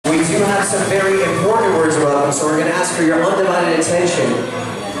do have some very important words of welcome, so we're going to ask for your undivided attention.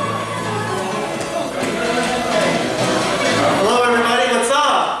 Hello everybody, what's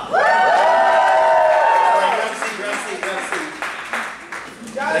up? Grab a seat, grab a seat, grab a seat.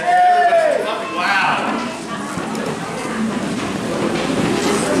 Thank you everybody for coming. Wow.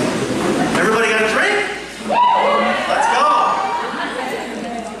 Everybody got a drink? Let's go.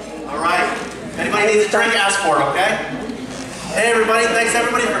 All right. Anybody needs a drink, ask for it, okay? Hey everybody, thanks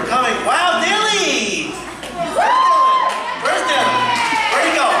everybody for coming. Wow, Dilly! Where's Dylan? Where'd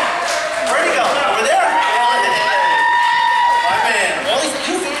he go? Where'd he go? Over there? My man, all these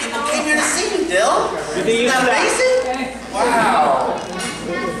beautiful people came here to see you, Dill. Isn't that amazing? Wow.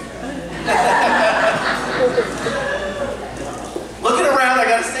 Looking around, I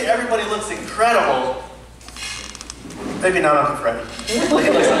gotta say, everybody looks incredible. Maybe not Uncle Freddy. He looks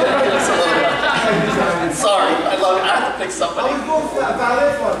a little bit. Sorry, I love it. I have to pick somebody.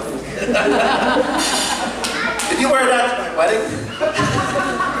 Did you wear that to my wedding?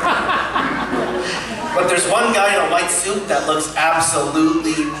 But there's one guy in a white suit that looks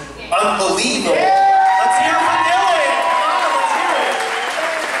absolutely unbelievable. Let's hear it for Dylan. Come on, let's hear it.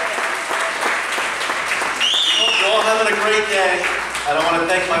 Hope you're all having a great day. And I want to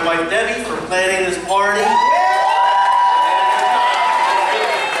thank my wife Debbie for planning this party.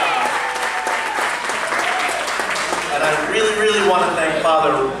 And I really want to thank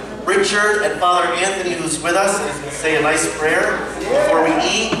Father Richard and Father Anthony, who's with us, and is going to say a nice prayer before we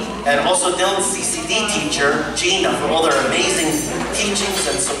eat. And also Dylan's CCD teacher, Gina, for all their amazing teachings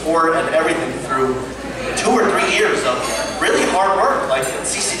and support and everything through 2 or 3 years of really hard work. Like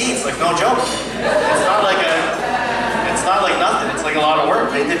CCD, it's like no joke. It's not like nothing. It's like a lot of work.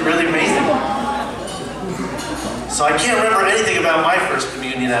 They did really amazing. So I can't remember anything about my first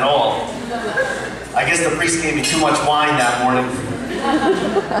communion at all. I guess the priest gave me too much wine that morning.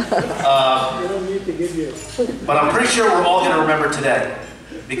 But I'm pretty sure we're all going to remember today,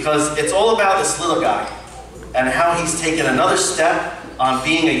 because it's all about this little guy and how he's taken another step on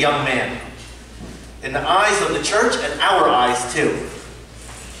being a young man. In the eyes of the church and our eyes too.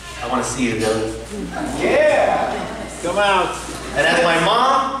 I want to see you, Dylan. Yeah! Come out. And as my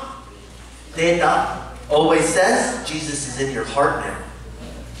mom, Dada, always says, Jesus is in your heart now.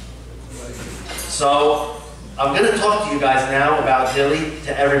 So, I'm going to talk to you guys now about Dilly,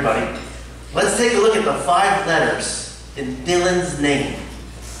 to everybody. Let's take a look at the 5 letters in Dylan's name.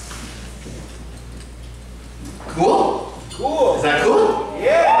 Cool? Cool. Is that cool?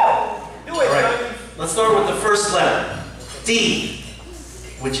 Yeah. Do it, right. Let's start with the first letter. D,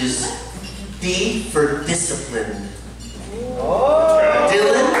 which is D for disciplined. Oh.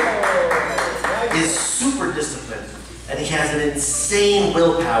 Dylan is super disciplined. And he has an insane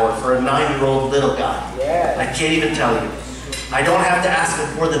willpower for a 9-year-old little guy. Yeah. I can't even tell you. I don't have to ask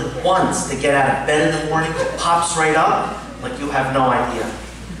him more than once to get out of bed in the morning. He pops right up like you have no idea.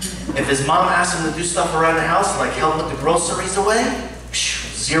 If his mom asks him to do stuff around the house, like help with the groceries away,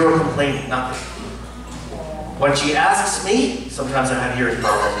 zero complaining, nothing. When she asks me, sometimes I have hearing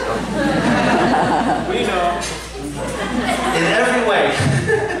problems, you know? We know. In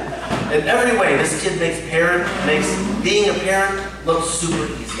every way, this kid makes being a parent look super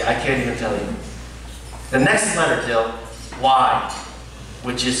easy. I can't even tell you. The next letter, Dill, Y,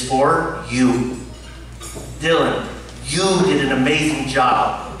 which is for you. Dylan, you did an amazing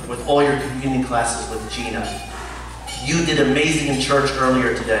job with all your communion classes with Gina. You did amazing in church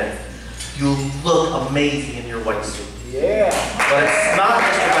earlier today. You look amazing in your white suit. Yeah. But it's not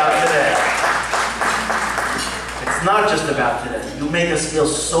just about today. It's not just about today. You make us feel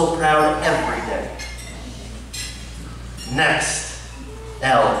so proud every day. Next,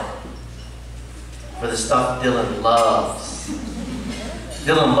 L, for the stuff Dylan loves.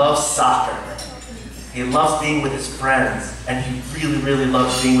 Dylan loves soccer. He loves being with his friends, and he really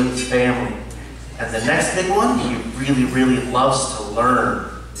loves being with his family. And the next big one, he really loves to learn.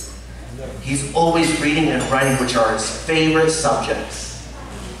 He's always reading and writing, which are his favorite subjects.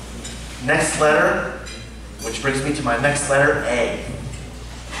 Next letter, which brings me to my next letter, A.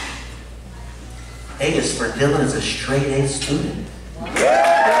 A is for Dylan as a straight A student.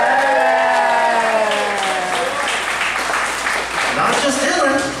 Yeah! Not just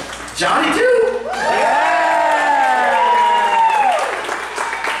Dylan, Johnny too.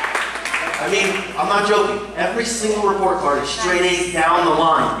 I mean, I'm not joking. Every single report card is straight A's down the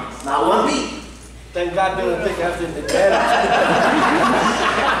line. Not one B. Thank God Dylan picked after the dead.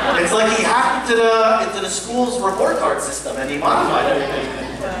 It's like he hacked into the school's report card system and he modified everything.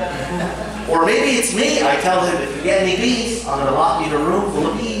 Or maybe it's me. I tell him, if you get any B's, I'm going to lock you in a room full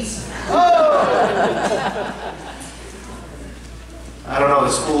of B's. Oh! I don't know,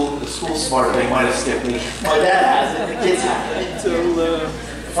 the school's smart, they might have skipped me. My dad has it, the kids have it. Until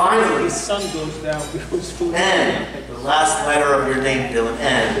Finally, his sun goes down, goes food. N, the last letter of your name, Dylan,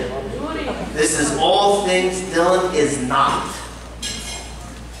 N. This is all things Dylan is not.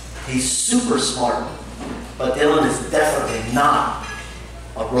 He's super smart, but Dylan is definitely not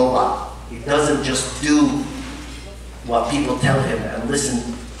a robot. He doesn't just do what people tell him and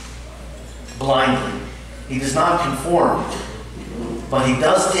listen blindly. He does not conform, but he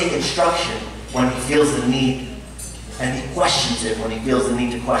does take instruction when he feels the need, and he questions it when he feels the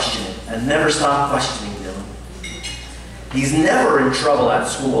need to question it, and never stop questioning Dylan. He's never in trouble at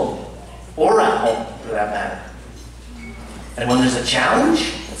school, or at home, for that matter. And when there's a challenge,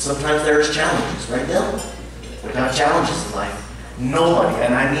 and sometimes there is challenges, right, Dylan? There are challenges in life. Nobody,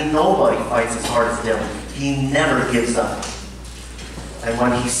 and I mean nobody, fights as hard as Dylan. He never gives up. And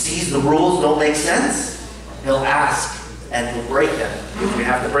when he sees the rules don't make sense, he'll ask, and he'll break them. If we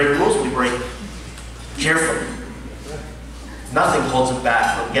have to break rules, we break carefully. Nothing holds him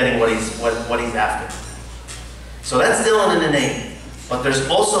back from getting what he's after. So that's Dylan in the name. But there's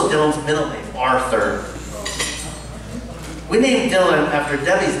also Dylan's middle name, Arthur. We named Dylan after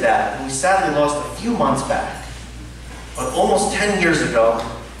Debbie's dad, who we sadly lost a few months back. But almost 10 years ago,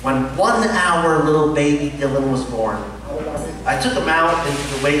 when 1 hour little baby Dylan was born, I took him out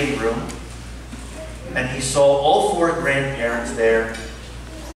into the waiting room, and he saw all 4 grandparents there